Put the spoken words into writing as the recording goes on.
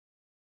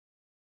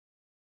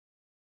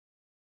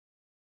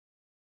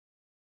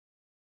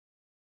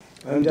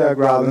I'm Doug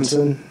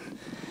Robinson,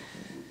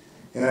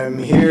 and I'm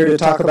here to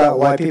talk about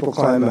why people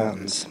climb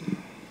mountains.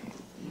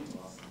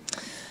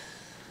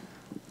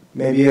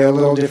 Maybe a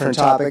little different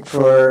topic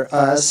for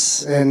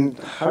us. And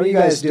how are you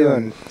guys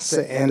doing? It's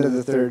the end of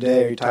the third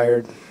day. Are you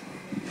tired?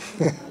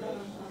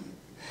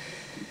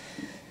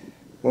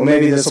 Well,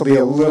 maybe this will be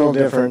a little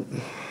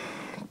different.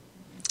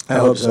 I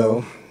hope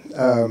so.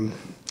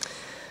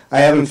 I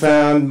haven't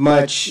found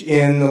much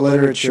in the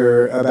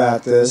literature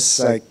about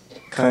this. I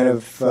kind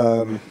of,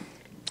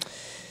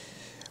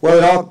 well,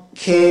 it all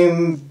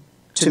came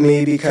to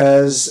me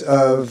because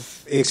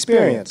of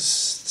experience.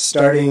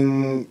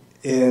 Starting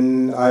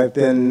in, I've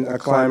been a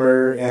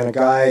climber and a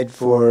guide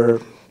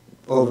for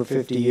over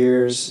 50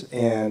 years,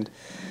 and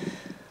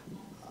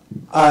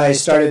I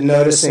started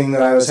noticing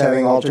that I was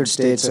having altered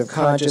states of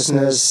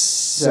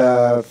consciousness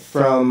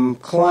from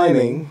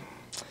climbing.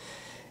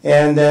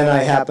 And then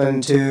I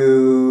happened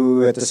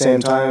to, at the same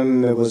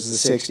time, it was the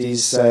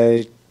 60s,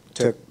 I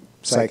took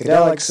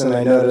psychedelics, and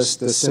I noticed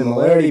the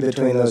similarity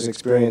between those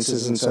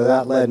experiences, and so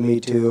that led me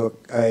to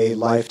a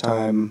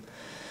lifetime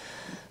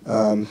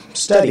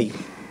study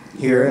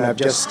here, and I've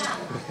just...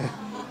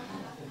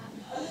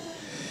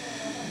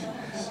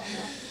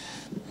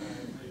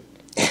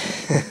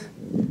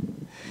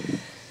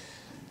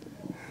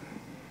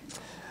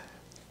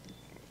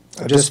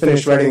 I've just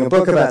finished writing a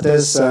book about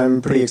this.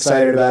 I'm pretty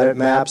excited about it.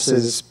 MAPS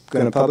is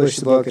going to publish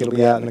the book. It'll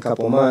be out in a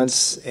couple of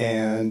months.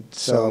 And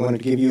so I want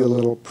to give you a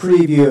little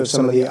preview of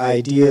some of the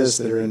ideas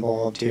that are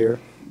involved here.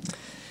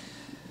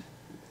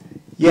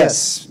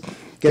 Yes,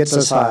 gets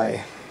us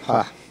high.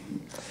 Ha.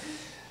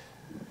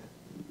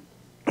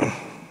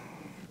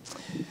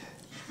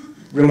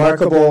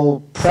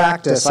 Remarkable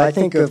practice. I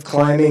think of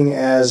climbing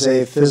as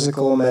a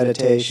physical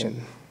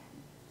meditation.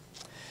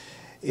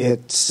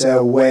 It's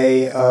a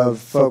way of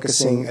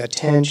focusing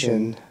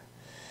attention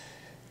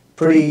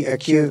pretty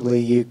acutely.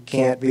 You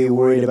can't be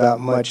worried about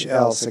much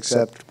else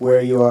except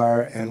where you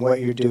are and what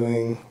you're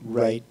doing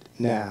right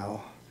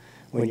now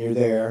when you're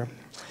there.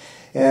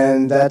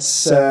 And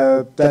that's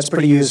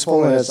pretty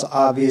useful, and it's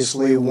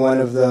obviously one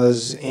of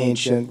those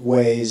ancient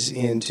ways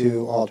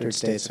into altered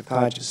states of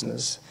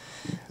consciousness.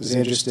 I was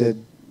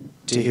interested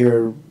to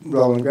hear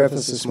Roland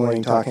Griffiths this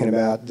morning talking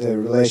about the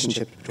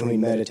relationship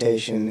between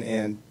meditation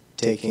and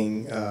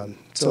taking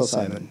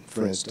psilocybin,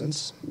 for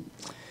instance.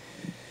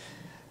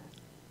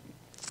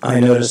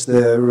 I noticed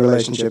the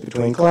relationship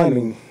between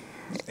climbing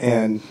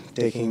and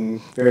taking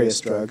various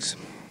drugs.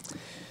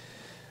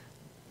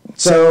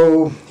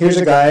 So here's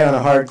a guy on a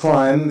hard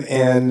climb,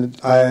 and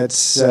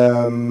it's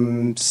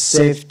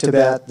safe to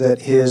bet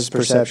that his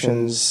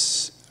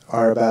perceptions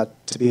are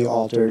about to be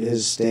altered,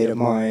 his state of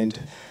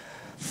mind,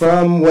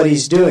 from what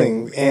he's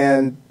doing.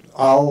 And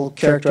I'll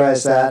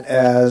characterize that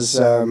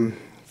as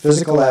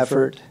physical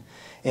effort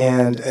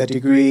and a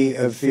degree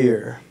of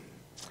fear.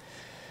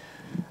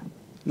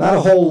 Not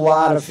a whole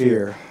lot of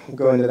fear. We'll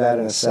go into that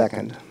in a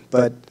second.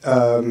 But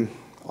often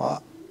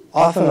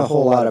a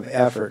whole lot of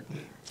effort.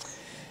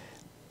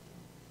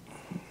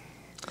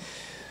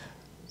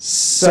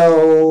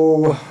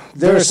 So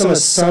there are some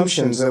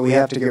assumptions that we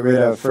have to get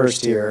rid of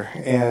first here.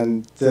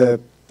 And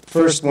the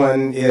first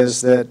one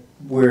is that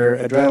we're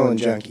adrenaline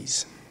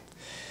junkies.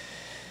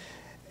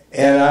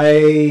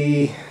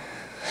 And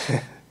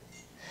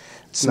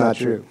it's not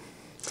true.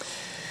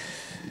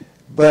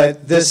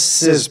 But this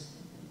has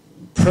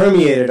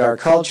permeated our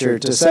culture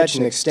to such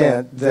an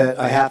extent that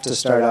I have to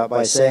start out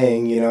by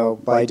saying, you know,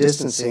 by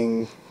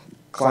distancing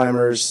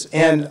climbers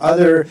and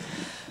other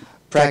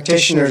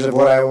practitioners of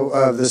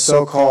of the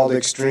so-called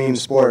extreme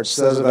sports,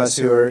 those of us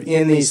who are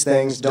in these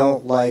things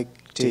don't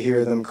like to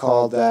hear them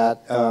called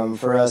that.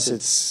 For us,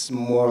 it's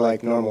more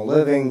like normal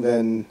living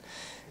than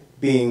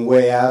being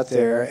way out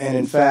there. And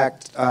in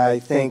fact, I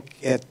think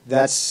it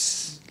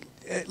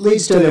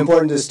leads to an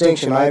important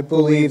distinction. I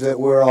believe that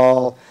we're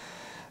all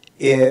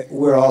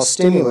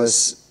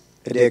stimulus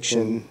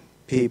addiction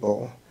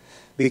people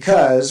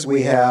because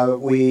we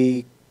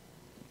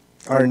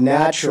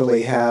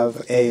naturally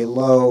have a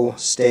low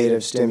state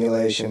of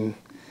stimulation.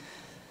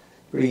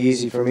 Pretty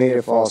easy for me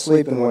to fall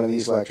asleep in one of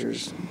these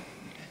lectures.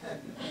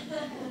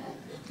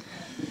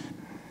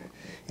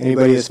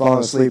 Anybody who's fallen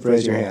asleep,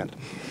 raise your hand.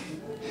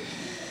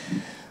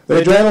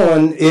 But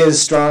adrenaline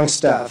is strong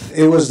stuff.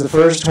 It was the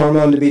first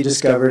hormone to be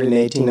discovered in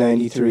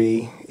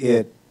 1893.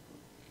 It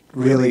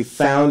really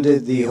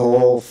founded the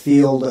whole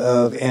field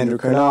of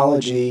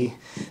endocrinology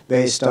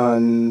based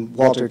on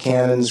Walter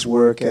Cannon's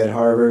work at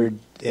Harvard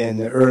in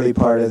the early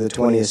part of the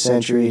 20th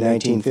century.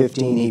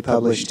 1915, he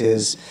published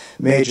his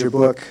major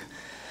book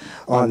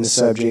on the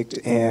subject,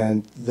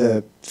 and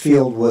the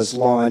field was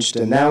launched.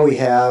 And now we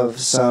have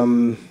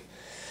some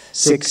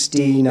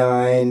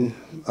 69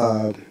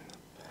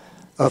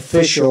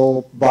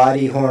 official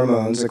body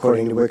hormones,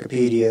 according to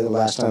Wikipedia, the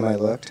last time I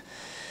looked.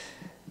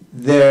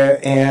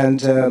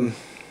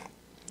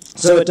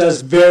 So it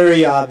does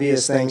very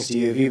obvious things to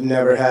you. If you've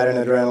never had an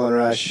adrenaline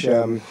rush,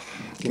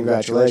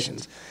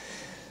 congratulations.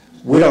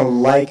 We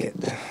don't like it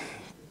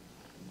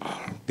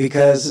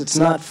because it's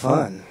not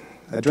fun.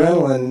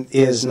 Adrenaline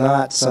is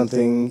not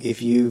something,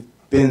 if you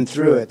been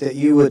through it that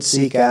you would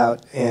seek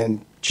out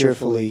and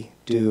cheerfully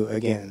do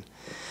again.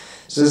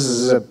 So this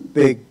is a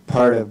big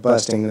part of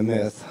busting the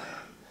myth.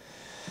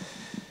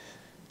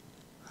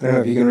 I don't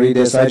know if you can read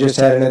this. I just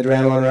had an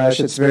adrenaline rush.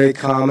 It's very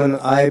common.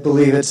 I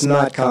believe it's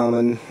not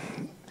common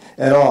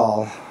at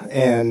all.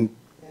 And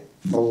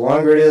the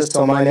longer it is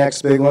till my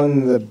next big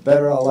one, the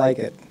better I'll like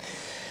it.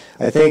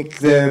 I think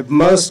the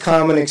most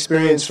common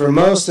experience for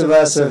most of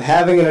us of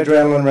having an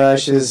adrenaline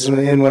rush is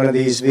in one of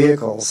these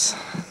vehicles.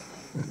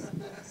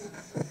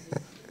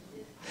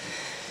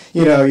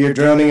 You know, you're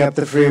droning up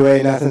the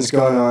freeway, nothing's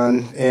going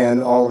on,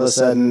 and all of a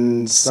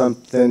sudden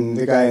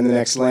the guy in the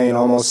next lane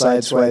almost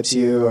sideswipes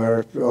you,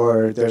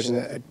 or there's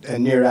a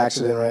near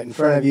accident right in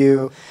front of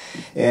you,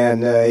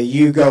 and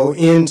you go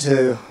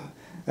into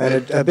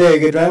a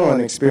big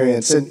adrenaline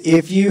experience. And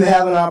if you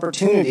have an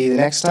opportunity, the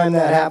next time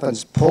that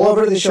happens, pull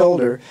over to the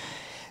shoulder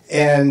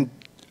and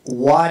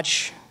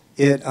watch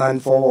it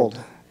unfold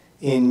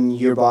in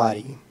your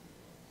body.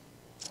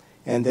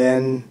 And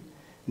then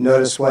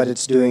notice what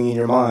it's doing in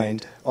your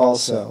mind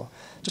also.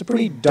 It's a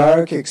pretty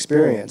dark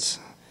experience.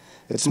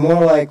 It's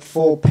more like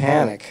full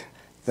panic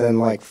than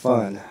like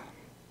fun.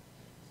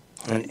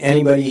 And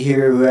anybody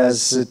here who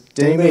has,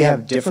 did anybody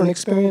have different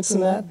experience than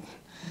that?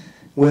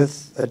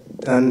 With,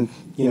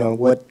 you know,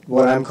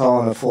 what I'm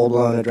calling a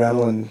full-blown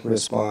adrenaline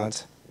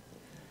response.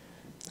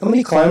 How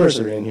many climbers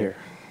are in here?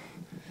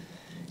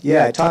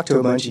 Yeah, I talked to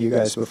a bunch of you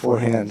guys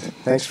beforehand.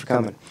 Thanks for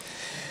coming.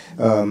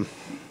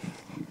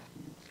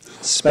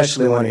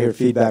 Especially want to hear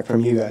feedback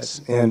from you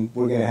guys. And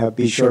we're going to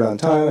be short on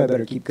time. I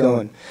better keep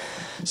going.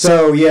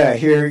 So, yeah,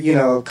 here, you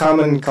know,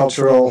 common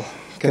cultural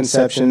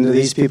conception. Do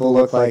these people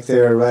look like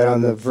they're right on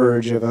the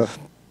verge of a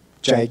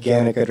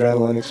gigantic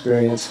adrenaline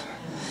experience?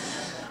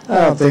 I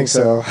don't think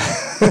so.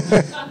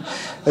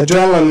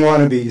 Adrenaline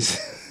wannabes.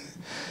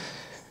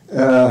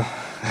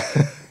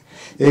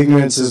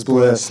 Ignorance is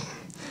bliss.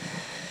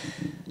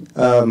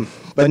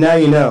 But now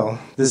you know,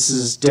 this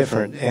is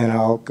different, and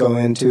I'll go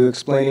into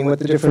explaining what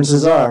the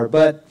differences are.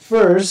 But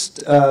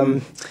first,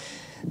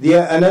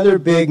 another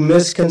big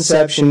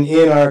misconception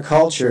in our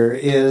culture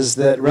is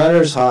that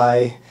runner's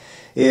high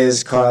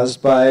is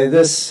caused by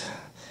this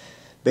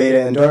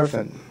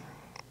beta-endorphin.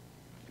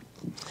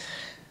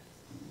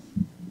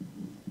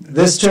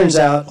 This turns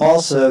out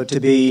also to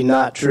be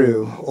not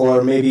true,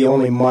 or maybe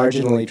only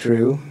marginally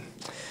true.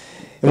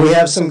 And we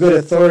have some good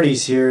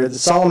authorities here.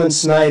 Solomon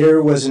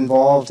Snyder was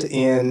involved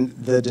in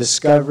the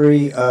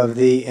discovery of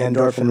the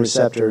endorphin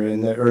receptor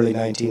in the early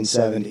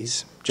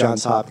 1970s,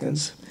 Johns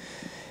Hopkins,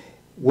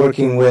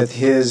 working with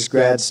his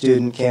grad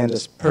student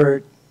Candace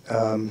Pert.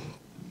 And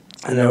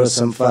there was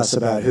some fuss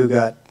about who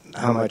got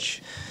how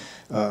much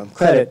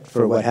credit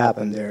for what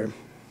happened there.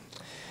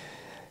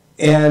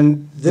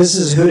 And this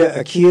is Huda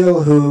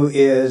Akil, who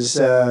is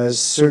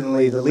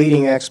certainly the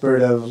leading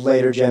expert of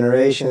later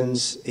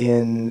generations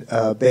in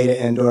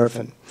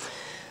beta-endorphin.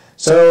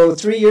 So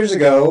 3 years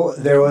ago,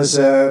 there was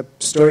a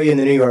story in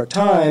the New York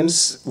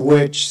Times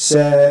which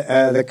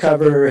said the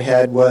cover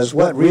head was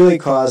 "What really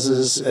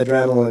causes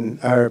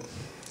adrenaline or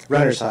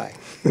runner's high?"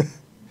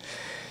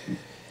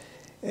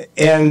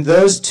 And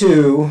those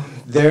two,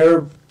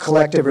 their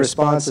collective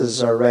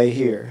responses are right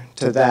here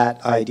to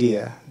that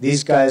idea.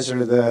 These guys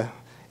are the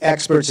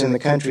experts in the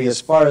country,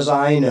 as far as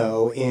I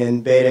know,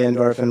 in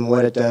beta-endorphin,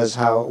 what it does,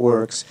 how it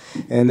works.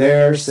 And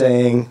they're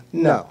saying,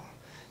 no,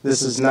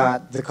 this is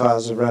not the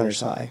cause of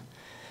runner's high.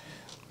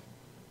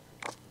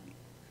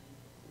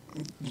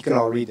 You can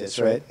all read this,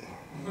 right?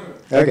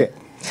 Okay.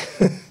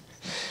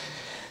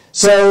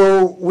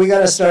 So we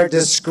got to start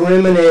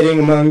discriminating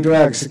among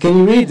drugs. Can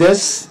you read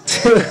this?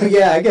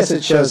 Yeah, I guess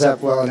it shows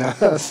up well enough.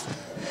 This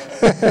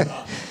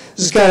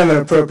is kind of an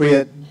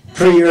appropriate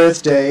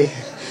pre-Earth Day.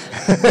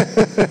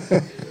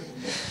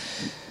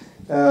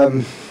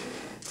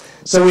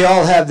 So we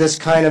all have this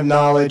kind of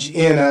knowledge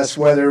in us,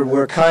 whether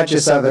we're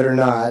conscious of it or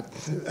not,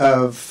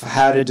 of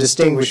how to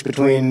distinguish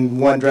between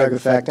one drug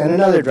effect and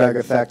another drug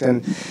effect.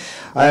 And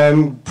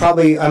I'm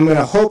going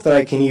to hope that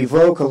I can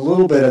evoke a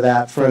little bit of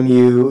that from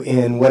you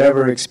in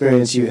whatever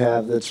experience you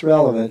have that's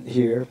relevant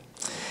here.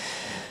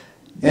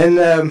 And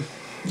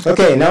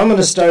okay, now I'm going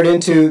to start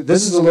into,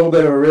 this is a little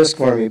bit of a risk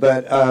for me,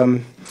 but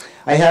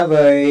I have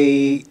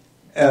a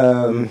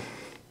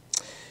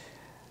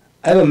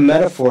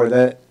metaphor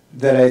that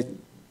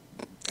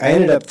I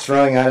ended up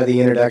throwing out of the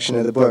introduction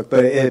of the book,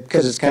 but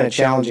because it's kind of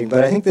challenging.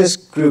 But I think this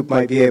group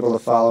might be able to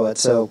follow it.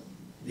 So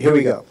here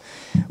we go.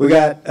 We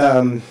got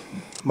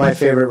my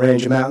favorite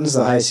range of mountains,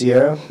 the High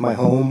Sierra, my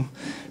home,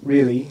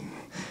 really.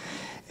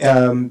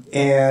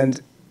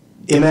 And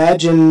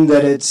imagine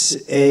that it's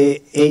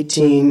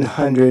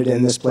 1800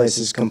 and this place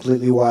is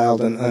completely wild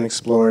and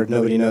unexplored.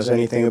 Nobody knows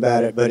anything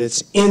about it, but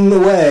it's in the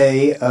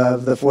way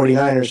of the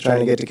 49ers trying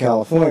to get to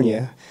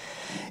California.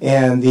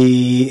 And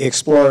the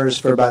explorers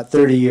for about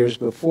 30 years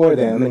before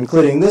them,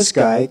 including this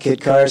guy,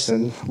 Kit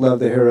Carson, love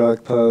the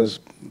heroic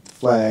pose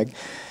flag.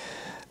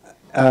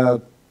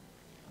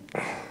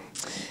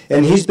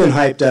 And he's been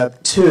hyped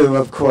up too,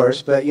 of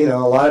course, but you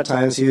know, a lot of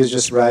times he was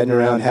just riding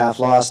around half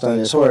lost on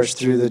his horse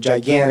through the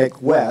gigantic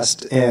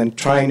West and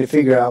trying to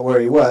figure out where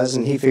he was,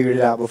 and he figured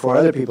it out before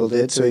other people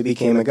did, so he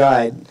became a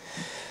guide.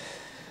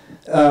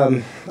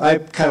 I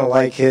kind of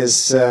like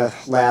his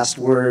last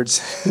words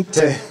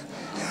to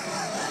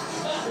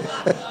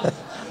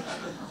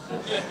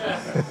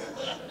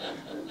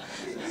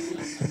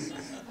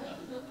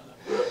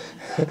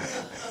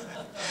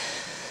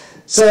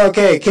So,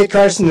 okay, Kit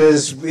Carson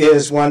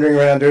is wandering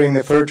around during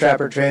the fur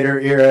trapper trader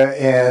era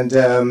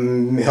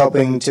and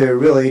helping to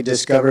really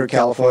discover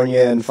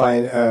California and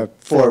find,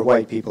 for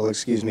white people,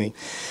 excuse me,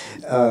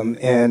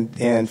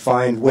 and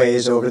find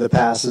ways over the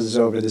passes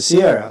over the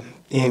Sierra,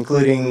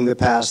 including the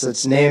pass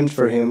that's named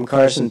for him,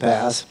 Carson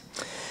Pass.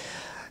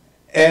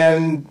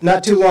 And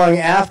not too long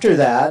after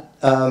that,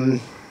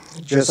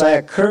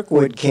 Josiah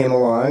Kirkwood came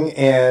along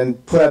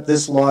and put up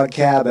this log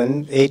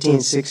cabin.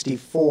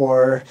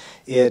 1864,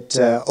 it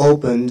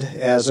opened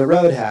as a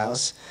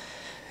roadhouse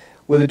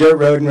with a dirt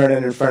road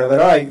running in front of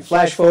it. All right,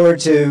 flash forward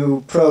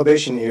to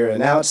Prohibition era.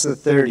 Now it's the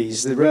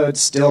 30s. The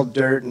road's still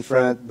dirt in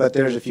front, but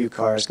there's a few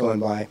cars going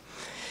by.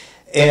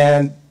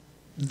 And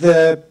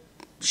the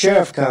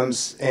sheriff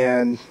comes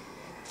and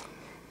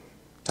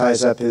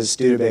ties up his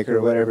Studebaker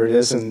or whatever it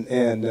is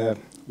and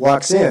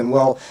walks in.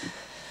 Well,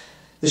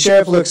 the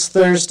sheriff looks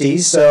thirsty,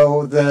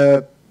 so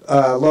the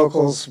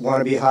locals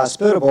want to be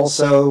hospitable,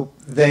 so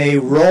they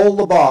roll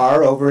the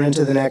bar over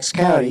into the next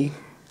county.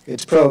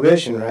 It's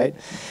Prohibition, right?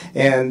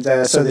 And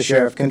so the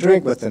sheriff can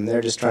drink with them.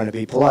 They're just trying to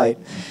be polite.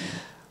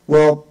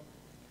 Well,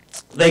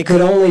 they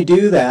could only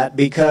do that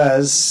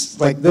because,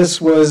 like,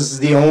 this was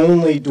the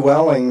only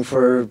dwelling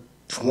for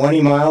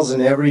 20 miles in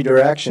every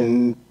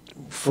direction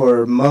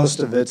for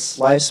most of its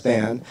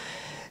lifespan.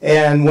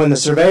 And when the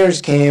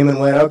surveyors came and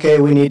went, okay,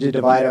 we need to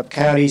divide up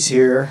counties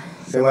here,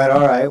 they went,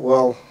 all right,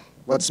 well,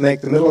 let's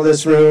make the middle of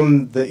this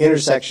room the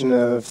intersection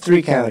of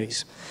 3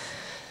 counties.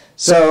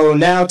 So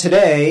now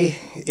today,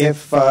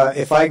 if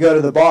I go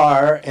to the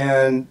bar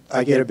and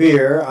I get a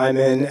beer, I'm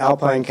in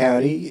Alpine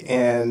County,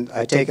 and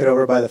I take it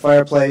over by the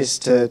fireplace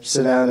to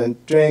sit down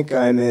and drink,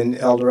 I'm in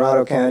El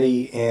Dorado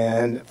County,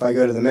 and if I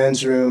go to the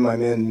men's room,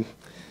 I'm in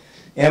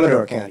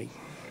Amador County.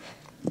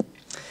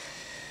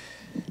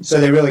 So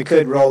they really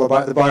could roll the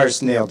bar. The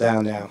bar's nailed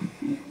down now.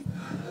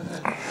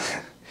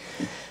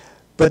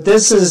 But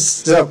this is,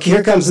 so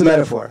here comes the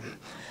metaphor.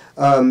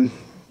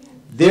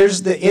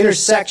 There's the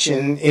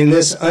intersection in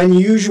this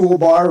unusual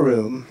bar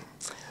room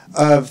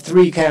of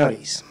 3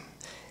 counties.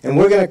 And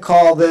we're going to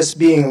call this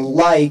being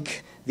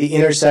like the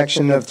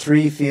intersection of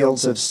 3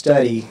 fields of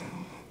study.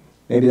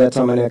 Maybe that's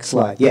on my next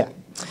slide. Yeah.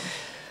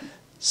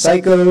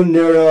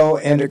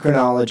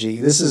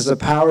 Psychoneuroendocrinology. This is a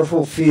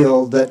powerful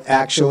field that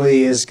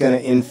actually is going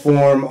to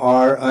inform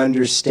our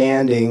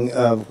understanding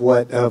of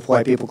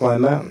why people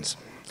climb mountains.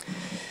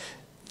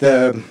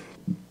 The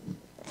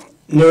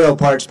neuro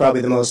part's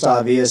probably the most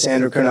obvious.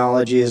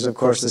 Endocrinology is, of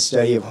course, the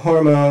study of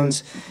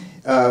hormones.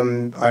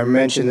 I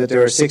mentioned that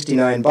there are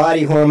 69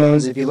 body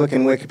hormones. If you look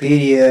in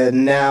Wikipedia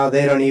now,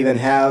 they don't even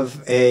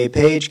have a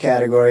page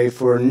category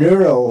for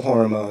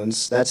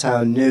neurohormones. That's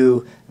how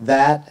new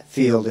that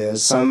field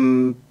is.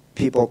 Some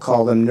people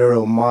call them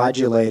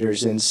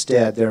neuromodulators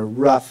instead. They're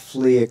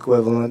roughly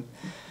equivalent.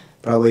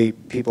 Probably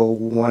people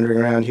wandering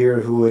around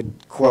here who would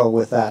quarrel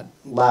with that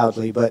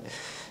loudly, but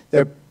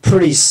they're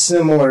pretty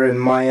similar in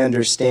my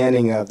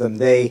understanding of them.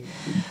 They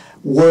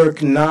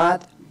work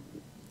not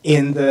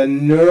in the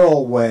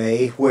neural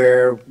way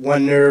where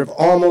one nerve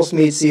almost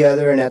meets the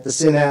other, and at the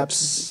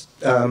synapse,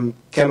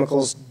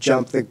 chemicals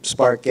jump the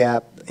spark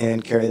gap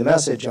and carry the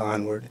message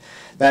onward.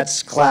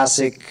 That's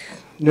classic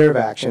nerve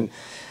action.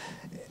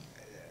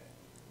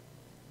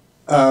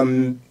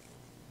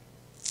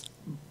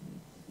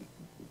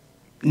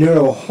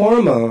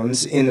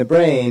 Neurohormones in the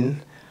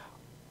brain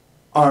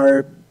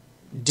are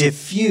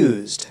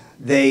diffused.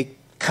 They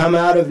come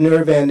out of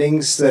nerve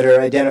endings that are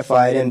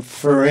identified, and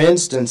for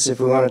instance, if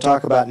we want to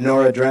talk about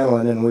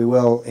noradrenaline, and we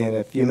will in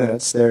a few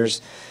minutes, there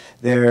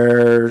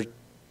are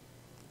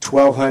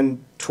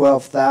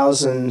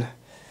 12,000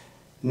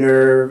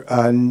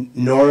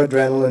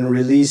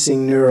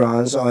 noradrenaline-releasing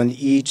neurons on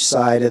each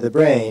side of the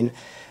brain,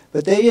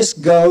 but they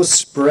just go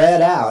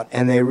spread out,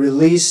 and they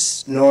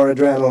release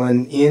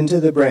noradrenaline into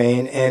the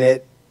brain, and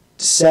it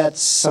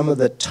sets some of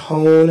the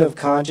tone of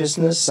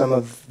consciousness, some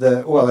of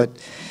the, well,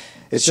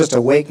 it's just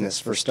awakeness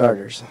for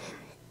starters.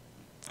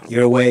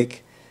 You're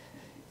awake,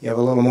 you have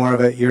a little more of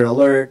it, you're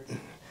alert.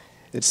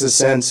 It's the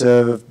sense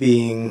of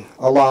being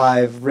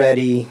alive,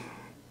 ready,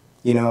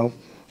 you know.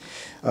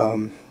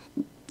 You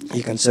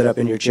can sit up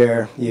in your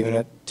chair even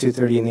at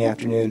 2:30 in the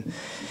afternoon.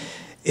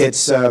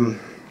 It's a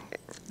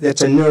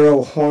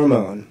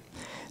neurohormone.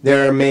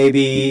 There are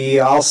maybe,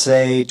 I'll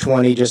say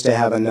 20 just to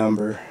have a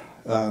number,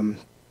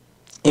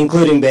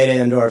 including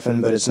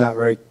beta-endorphin, but it's not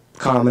very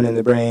common in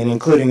the brain.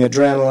 Including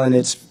adrenaline,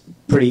 it's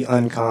pretty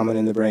uncommon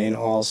in the brain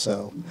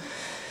also.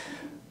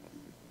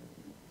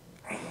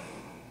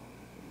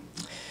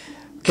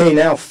 Okay,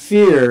 now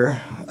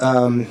fear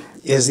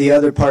is the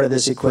other part of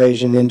this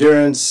equation.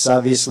 Endurance,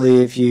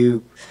 obviously, if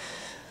you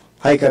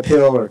hike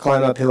uphill or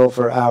climb uphill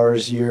for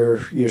hours,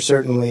 you're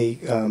certainly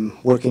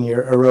working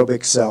your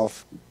aerobic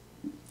self.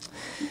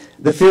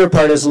 The fear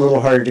part is a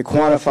little harder to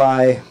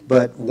quantify,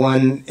 but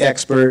one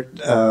expert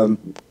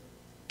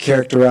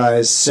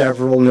characterized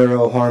several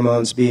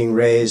neurohormones being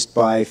raised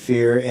by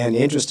fear, and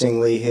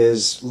interestingly,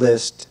 his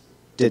list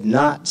did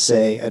not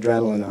say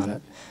adrenaline on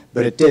it,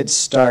 but it did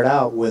start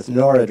out with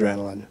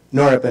noradrenaline.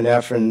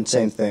 Norepinephrine,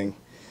 same thing,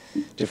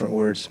 different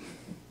words.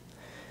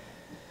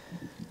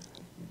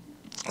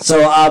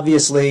 So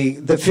obviously,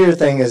 the fear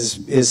thing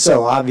is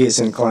so obvious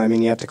in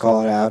climbing, you have to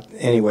call it out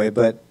anyway,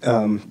 but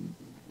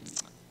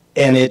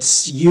and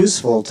it's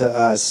useful to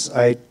us.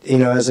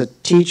 As a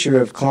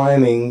teacher of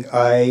climbing,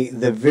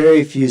 the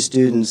very few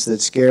students that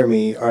scare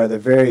me are the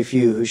very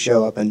few who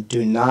show up and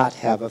do not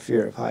have a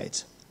fear of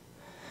heights.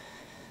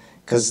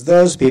 Because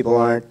those people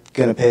aren't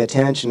going to pay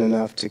attention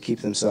enough to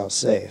keep themselves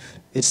safe.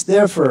 It's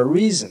there for a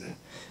reason.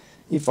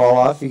 You fall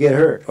off, you get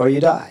hurt, or you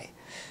die.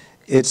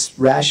 It's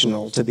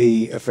rational to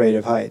be afraid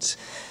of heights.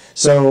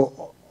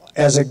 So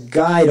as a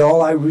guide,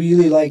 all I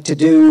really like to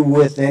do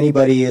with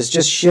anybody is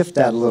just shift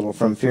that a little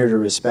from fear to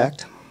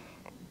respect.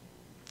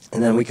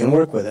 And then we can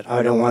work with it.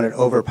 I don't want it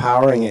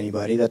overpowering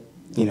anybody that,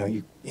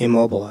 you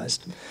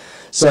immobilized.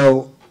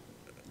 So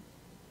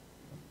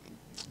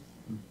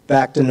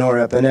back to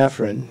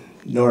norepinephrine,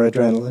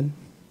 noradrenaline.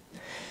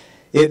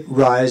 It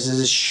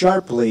rises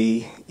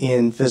sharply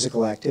in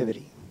physical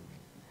activity.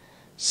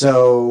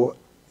 So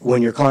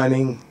when you're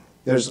climbing,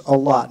 there's a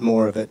lot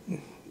more of it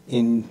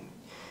in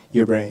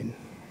your brain.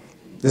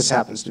 This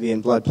happens to be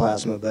in blood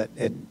plasma, but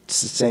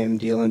it's the same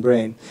deal in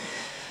brain.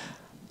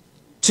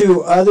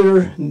 Two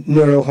other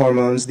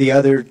neurohormones, the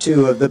other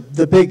two of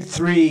the big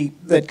three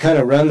that kind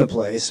of run the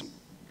place,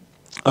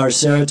 are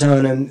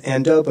serotonin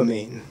and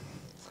dopamine.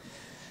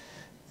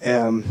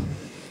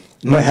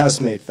 My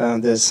housemate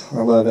found this.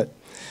 I love it.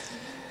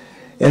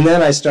 And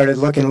then I started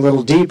looking a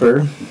little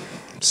deeper,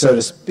 so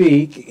to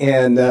speak,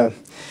 and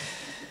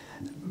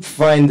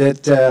find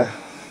that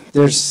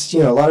there's,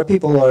 a lot of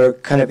people are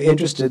kind of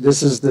interested.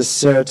 This is the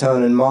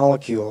serotonin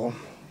molecule.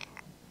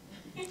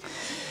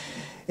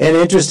 And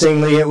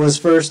interestingly, it was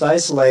first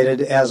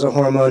isolated as a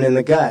hormone in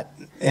the gut.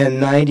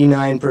 And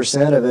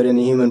 99% of it in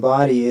the human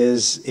body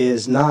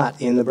is not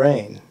in the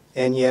brain.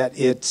 And yet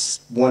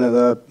it's one of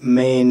the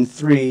main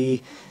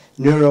three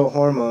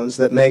neurohormones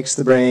that makes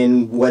the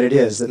brain what it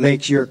is, that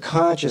makes your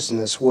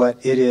consciousness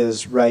what it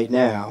is right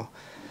now.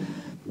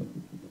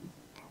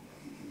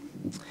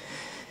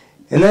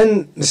 And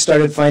then I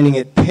started finding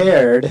it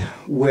paired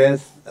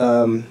with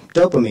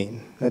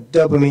dopamine.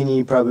 Dopamine,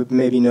 you probably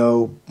maybe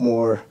know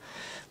more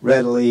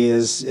readily,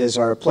 is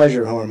our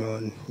pleasure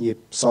hormone. You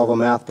solve a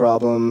math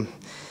problem,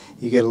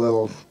 you get a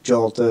little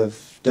jolt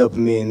of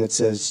dopamine that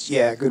says,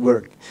 yeah, good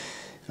work.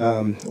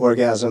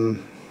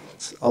 Orgasm,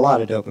 it's a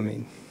lot of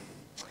dopamine.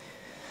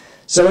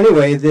 So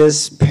anyway,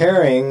 this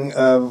pairing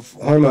of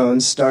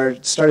hormones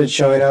started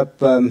showing up,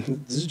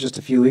 this is just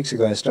a few weeks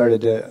ago I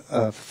started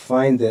to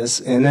find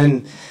this. And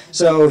then,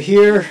 so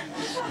here,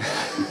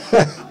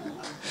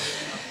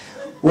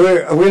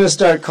 we're going to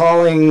start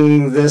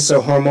calling this a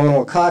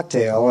hormonal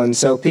cocktail. And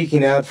so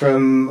peeking out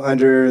from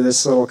under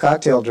this little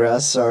cocktail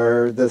dress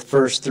are the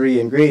first three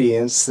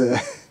ingredients,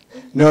 the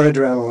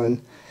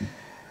noradrenaline,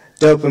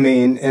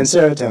 dopamine, and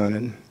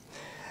serotonin,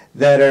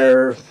 that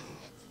are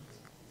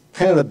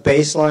kind of the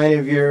baseline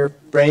of your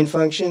brain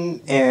function,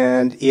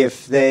 and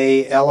if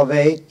they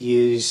elevate,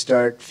 you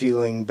start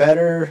feeling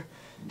better,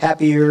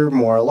 happier,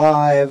 more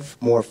alive,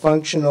 more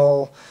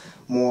functional,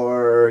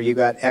 you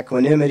got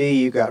equanimity,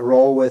 you got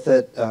roll with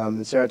it.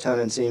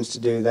 Serotonin seems to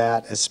do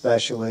that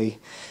especially.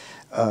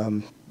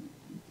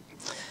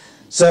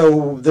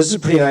 So this is a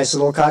pretty nice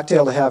little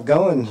cocktail to have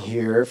going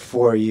here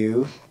for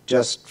you,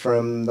 just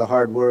from the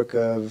hard work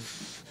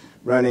of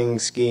running,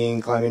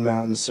 skiing, climbing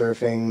mountains,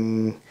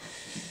 surfing,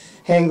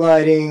 hang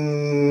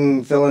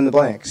gliding, fill in the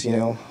blanks,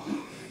 One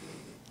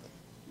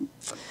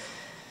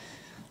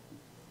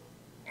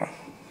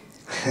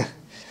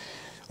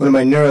of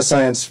my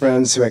neuroscience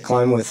friends who I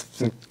climb with,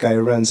 the guy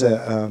who runs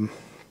a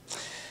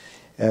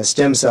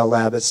stem cell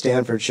lab at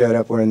Stanford, showed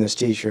up wearing this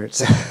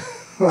t-shirt.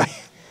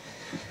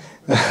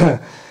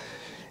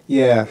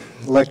 Yeah,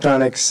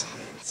 electronics,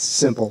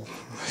 simple.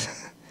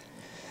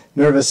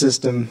 Nervous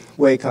system,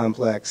 way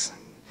complex.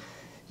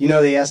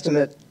 The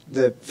estimate,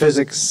 the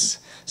physics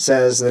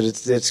says that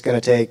it's going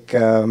to take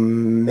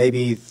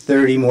maybe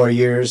 30 more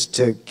years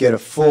to get a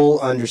full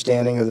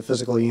understanding of the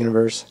physical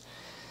universe.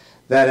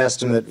 That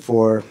estimate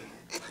for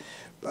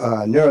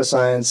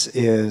neuroscience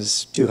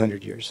is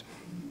 200 years.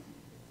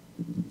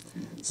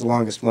 It's the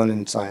longest one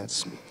in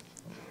science.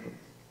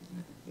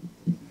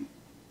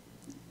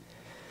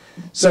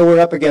 So we're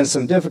up against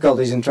some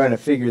difficulties in trying to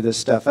figure this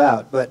stuff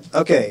out. But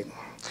okay,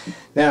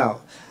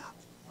 now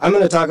I'm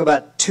going to talk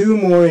about two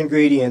more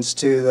ingredients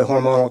to the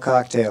hormonal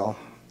cocktail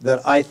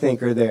that I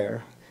think are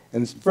there.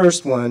 And the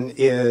first one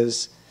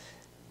is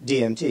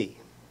DMT.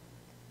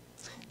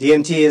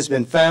 DMT has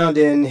been found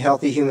in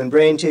healthy human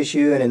brain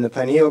tissue and in the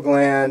pineal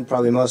gland.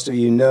 Probably most of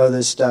you know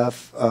this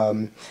stuff.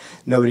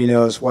 Nobody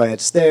knows why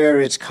it's there.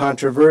 It's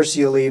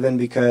controversial even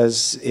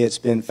because it's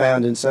been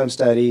found in some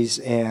studies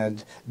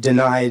and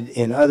denied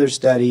in other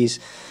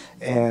studies.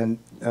 And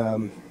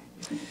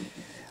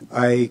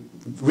I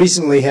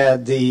recently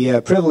had the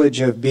privilege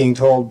of being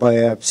told by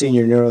a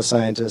senior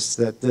neuroscientist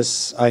that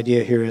this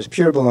idea here is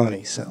pure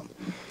baloney. So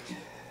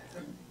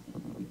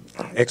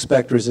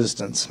expect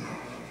resistance.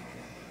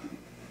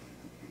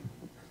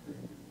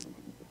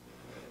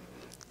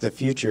 The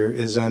future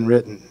is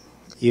unwritten,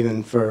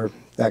 even for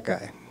that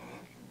guy.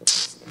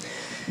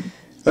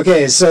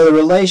 Okay, so the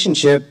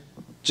relationship,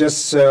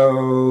 just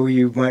so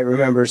you might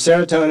remember,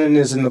 serotonin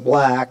is in the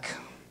black,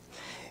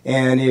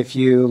 and if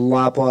you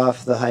lop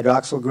off the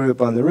hydroxyl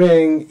group on the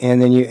ring,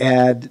 and then you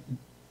add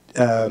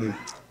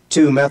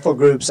 2 methyl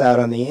groups out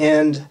on the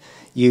end,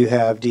 you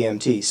have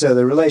DMT. So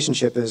the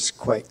relationship is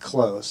quite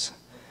close.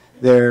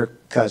 They're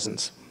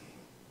cousins.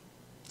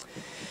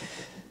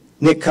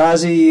 Nick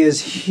Kazi is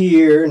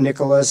here,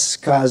 Nicholas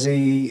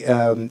Kazi,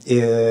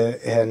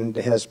 and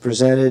has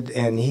presented,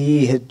 and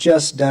he had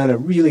just done a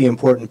really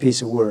important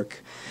piece of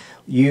work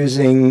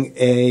using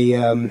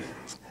a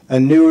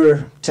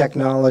newer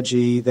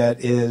technology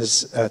that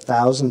is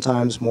 1,000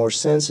 times more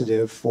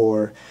sensitive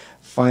for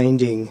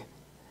finding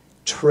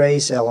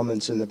trace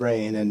elements in the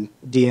brain, and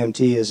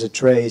DMT is a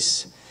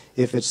trace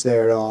if it's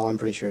there at all. I'm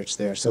pretty sure it's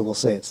there, so we'll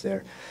say it's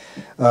there.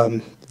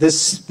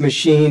 This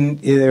machine,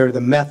 the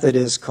method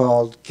is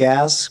called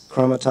gas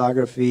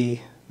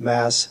chromatography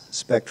mass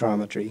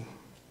spectrometry.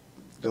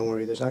 Don't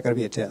worry, there's not going to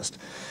be a test.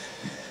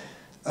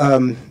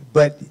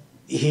 But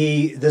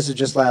this is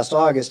just last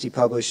August, he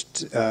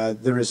published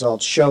the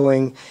results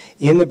showing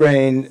in the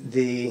brain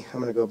I'm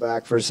going to go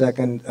back for a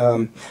second,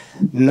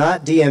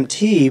 not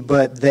DMT,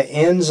 but the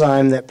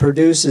enzyme that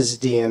produces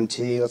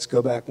DMT. Let's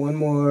go back one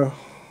more.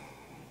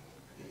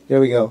 There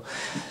we go.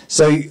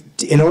 So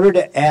in order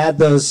to add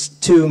those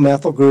 2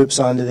 methyl groups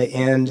onto the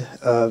end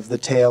of the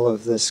tail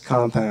of this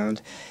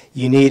compound,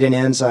 you need an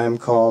enzyme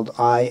called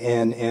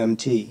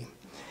INMT.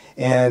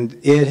 And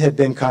it had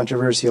been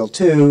controversial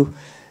too.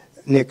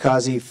 Nick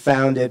Kazi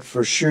found it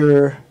for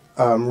sure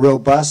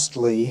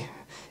robustly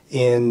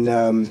in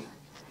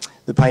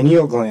the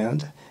pineal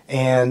gland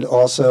and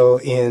also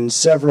in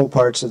several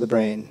parts of the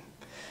brain.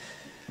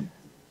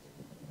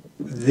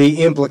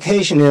 The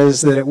implication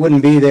is that it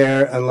wouldn't be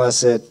there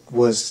unless it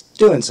was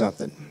doing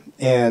something.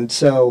 And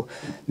so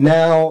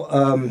now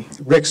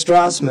Rick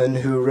Strassman,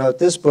 who wrote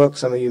this book,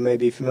 some of you may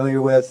be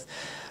familiar with,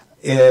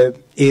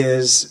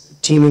 is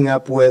teaming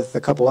up with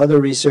a couple other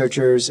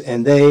researchers,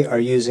 and they are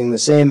using the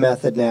same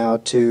method now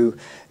to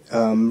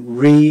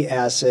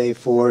re-assay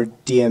for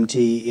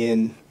DMT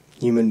in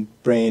human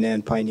brain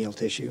and pineal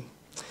tissue.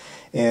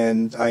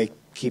 And I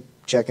keep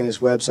checking his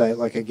website,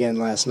 like again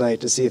last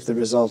night, to see if the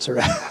results are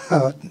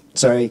out.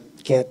 Sorry,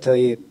 can't tell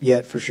you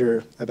yet for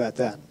sure about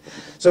that.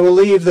 So we'll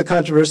leave the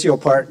controversial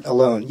part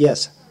alone.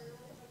 Yes?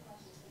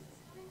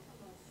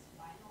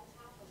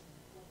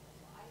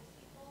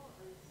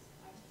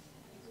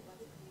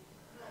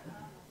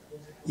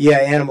 Yeah,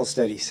 animal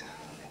studies.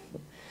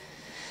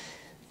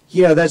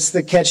 You know, that's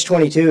the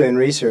catch-22 in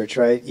research,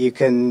 right? I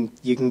can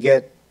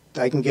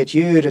get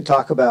you to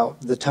talk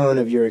about the tone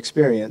of your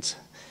experience,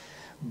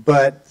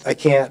 but I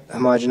can't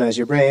homogenize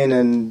your brain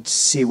and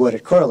see what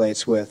it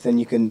correlates with. And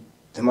you can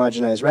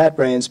homogenize rat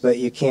brains, but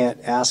you can't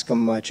ask them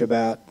much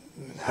about,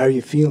 how are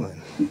you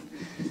feeling?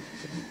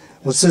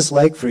 What's this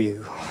like for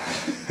you?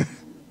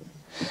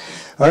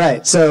 All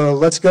right, so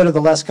let's go to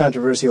the less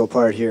controversial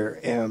part here,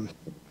 and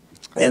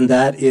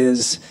that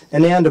is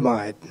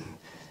Anandamide.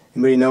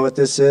 Anybody know what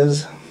this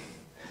is?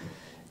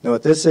 Know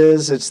what this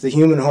is? It's the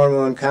human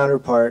hormone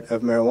counterpart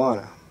of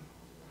marijuana.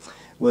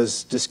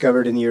 Was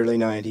discovered in the early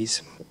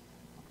 90s.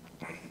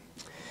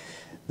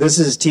 This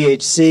is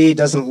THC.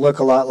 Doesn't look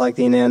a lot like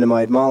the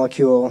anandamide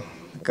molecule.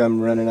 I think I'm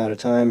running out of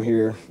time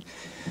here.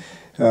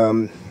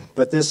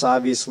 But this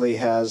obviously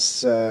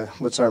has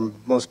what's our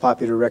most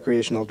popular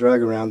recreational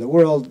drug around the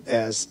world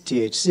as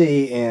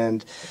THC,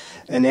 and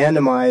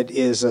anandamide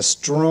is a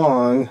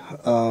strong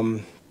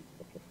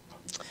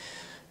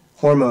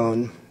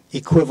hormone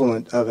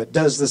equivalent of it.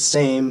 Does the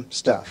same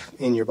stuff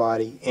in your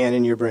body and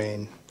in your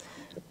brain.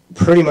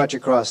 Pretty much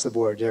across the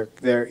board,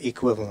 they're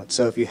equivalent.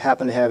 So if you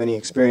happen to have any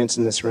experience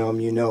in this realm,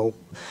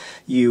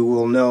 you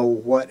will know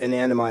what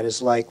anandamide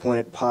is like when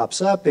it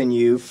pops up in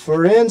you.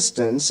 For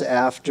instance,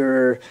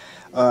 after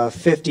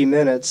 50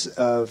 minutes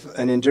of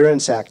an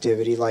endurance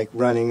activity like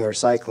running or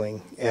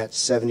cycling at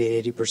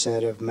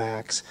 70–80% of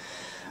max,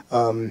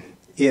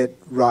 it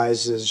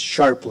rises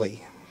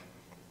sharply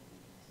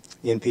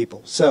in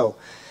people. So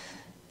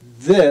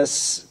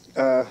this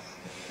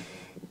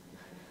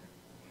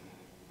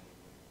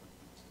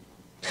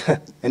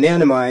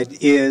anandamide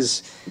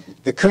is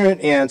the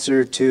current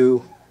answer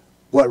to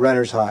what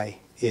runner's high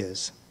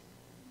is.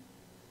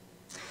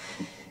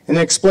 And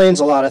it explains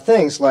a lot of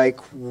things, like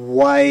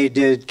why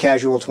did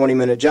casual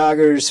 20-minute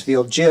joggers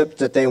feel gypped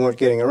that they weren't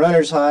getting a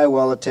runner's high?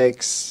 Well, it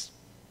takes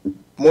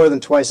more than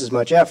twice as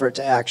much effort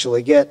to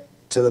actually get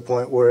to the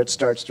point where it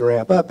starts to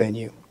ramp up in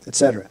you,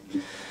 etc.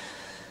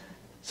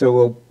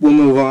 So we'll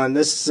move on.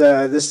 This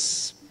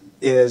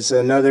is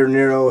another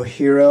neuro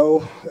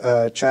hero,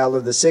 child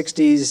of the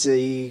 60s.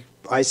 He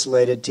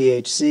isolated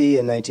THC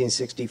in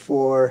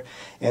 1964,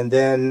 and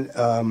then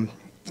an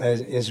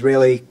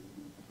Israeli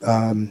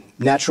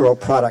natural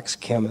products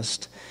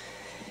chemist.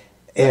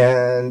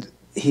 And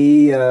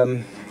he,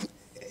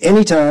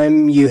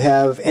 anytime you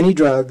have any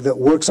drug that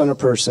works on a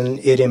person,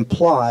 it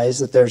implies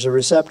that there's a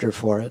receptor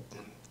for it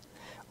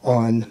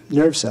on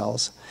nerve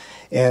cells.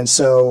 And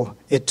so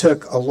it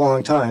took a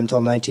long time,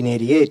 until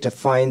 1988, to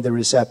find the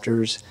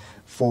receptors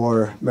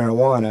for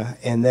marijuana.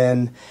 And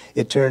then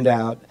it turned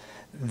out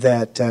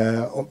that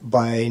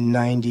by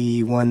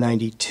 91,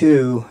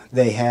 92,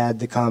 they had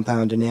the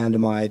compound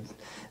Anandamide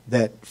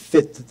that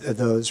fit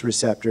those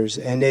receptors.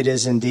 And it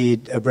is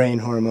indeed a brain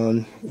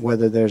hormone,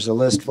 whether there's a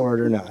list for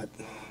it or not.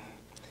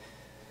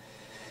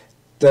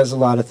 Does a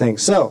lot of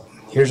things. So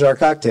here's our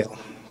cocktail.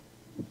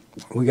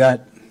 We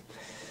got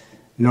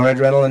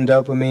noradrenaline,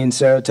 dopamine,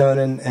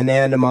 serotonin,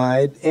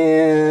 anandamide,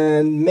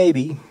 and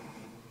maybe,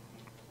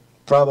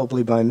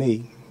 probably by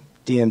me,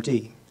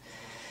 DMT.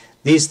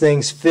 These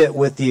things fit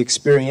with the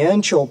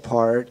experiential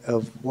part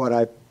of what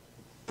I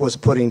was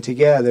putting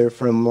together,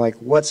 from like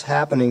what's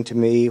happening to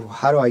me,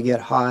 how do I get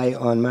high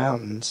on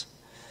mountains.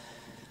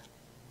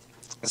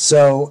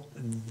 So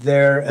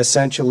they're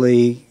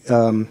essentially,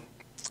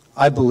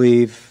 I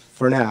believe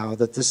for now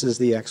that this is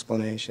the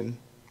explanation.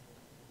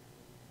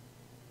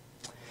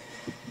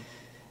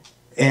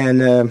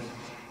 And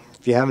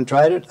if you haven't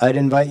tried it, I'd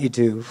invite you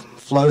to.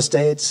 Flow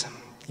states,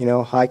 you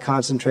know, high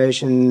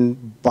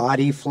concentration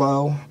body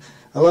flow.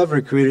 I love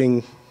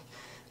recruiting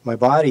my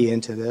body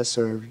into this,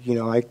 or, you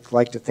know, I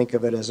like to think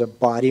of it as a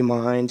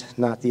body-mind,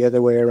 not the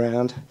other way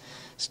around.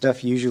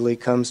 Stuff usually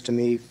comes to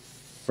me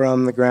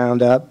from the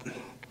ground up.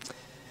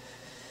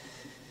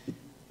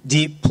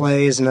 Deep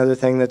play is another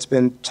thing that's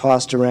been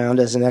tossed around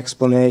as an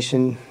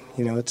explanation.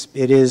 You know,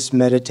 it is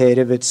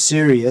meditative. It's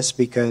serious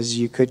because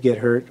you could get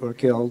hurt or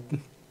killed.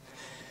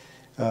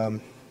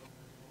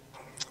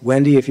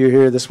 Wendy, if you're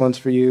here, this one's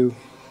for you.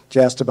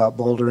 Just about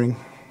bouldering.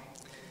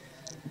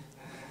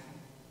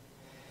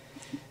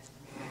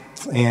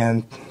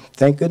 And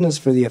thank goodness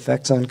for the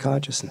effects on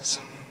consciousness.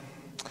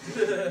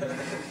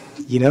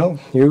 You know,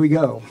 here we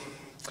go.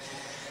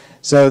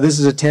 So this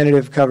is a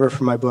tentative cover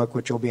for my book,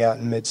 which will be out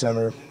in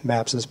midsummer.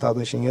 MAPS is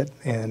publishing it.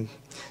 And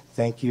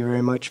thank you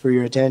very much for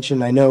your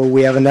attention. I know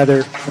we have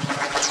another